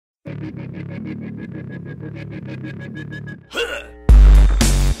How's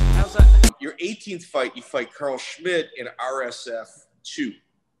that? Your 18th fight, you fight Carl Schmidt in RSF 2.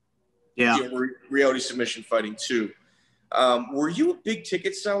 Yeah. Reality Submission Fighting 2. Were you a big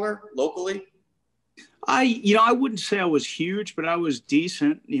ticket seller locally? I wouldn't say I was huge, but I was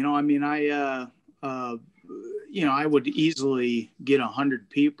decent. I would easily get 100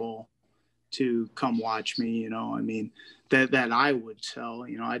 people to come watch me. That I would sell.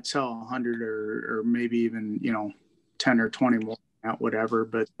 I'd sell 100 or maybe even 10 or 20 more, whatever.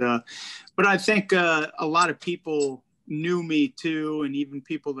 But I think a lot of people knew me too, and even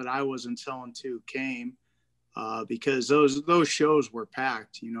people that I wasn't selling to came because those shows were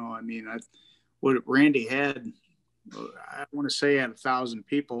packed. What Randy had, I want to say, had 1,000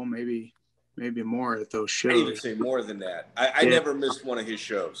 people, maybe more at those shows. I even say more than that. I never missed one of his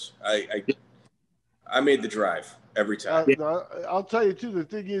shows. I made the drive every time. I'll tell you too. The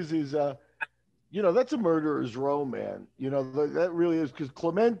thing is, that's a murderer's row, man. That really is, because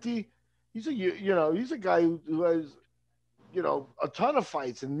Clemente, he's a guy who has, a ton of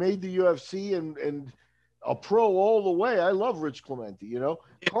fights and made the UFC and a pro all the way. I love Rich Clemente.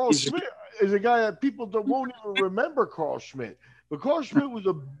 Carl Schmidt is a guy that people won't even remember Carl Schmidt, but Carl Schmidt was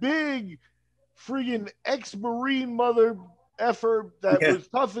a big friggin' ex-Marine mother effer that was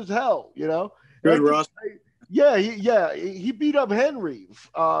tough as hell. Good, Russ. He beat up Henry,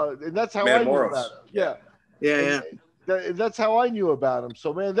 and that's how I knew about him. Yeah. That's how I knew about him.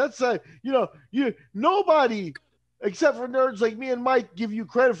 So, man, that's nobody except for nerds like me and Mike give you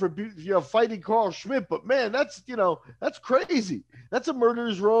credit for fighting Carl Schmidt. But man, that's crazy. That's a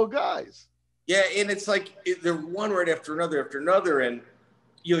murderer's row of guys. Yeah, and it's like they're one right after another, and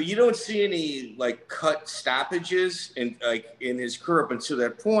you don't see any like cut stoppages in his career up until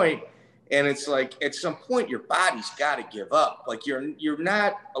that point. And it's like at some point your body's got to give up. Like you're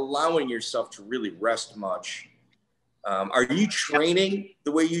not allowing yourself to really rest much. Are you training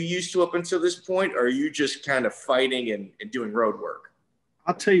the way you used to up until this point, or are you just kind of fighting and doing road work?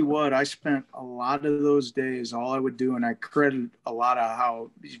 I'll tell you what, I spent a lot of those days, all I would do, and I credit a lot of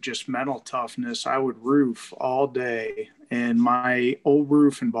how just mental toughness, I would roof all day. And my old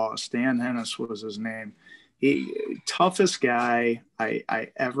roofing boss, Dan Hennis was his name. Toughest guy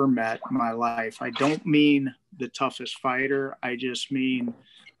I ever met in my life. I don't mean the toughest fighter. I just mean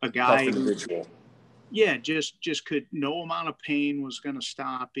a guy tough individual. Just could, no amount of pain was going to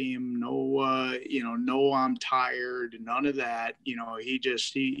stop him. No, I'm tired, none of that. He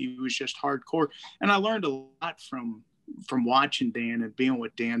was just hardcore. And I learned a lot from watching Dan and being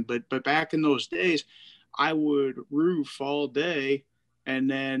with Dan. But back in those days, I would roof all day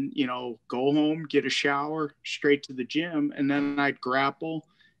and then, go home, get a shower, straight to the gym. And then I'd grapple,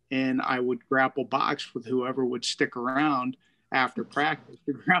 and I would grapple box with whoever would stick around after practice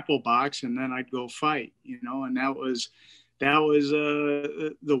to grapple box, and then I'd go fight, and that was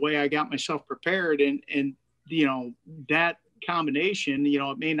the way I got myself prepared. And that combination,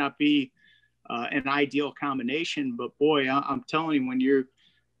 it may not be an ideal combination, but boy, I'm telling you, when you're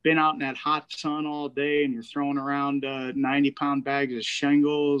been out in that hot sun all day and you're throwing around 90-pound bags of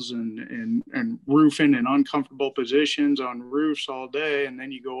shingles and roofing in uncomfortable positions on roofs all day, and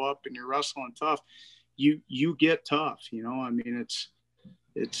then you go up and you're wrestling tough, you get tough. It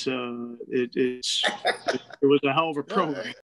was a hell of a program.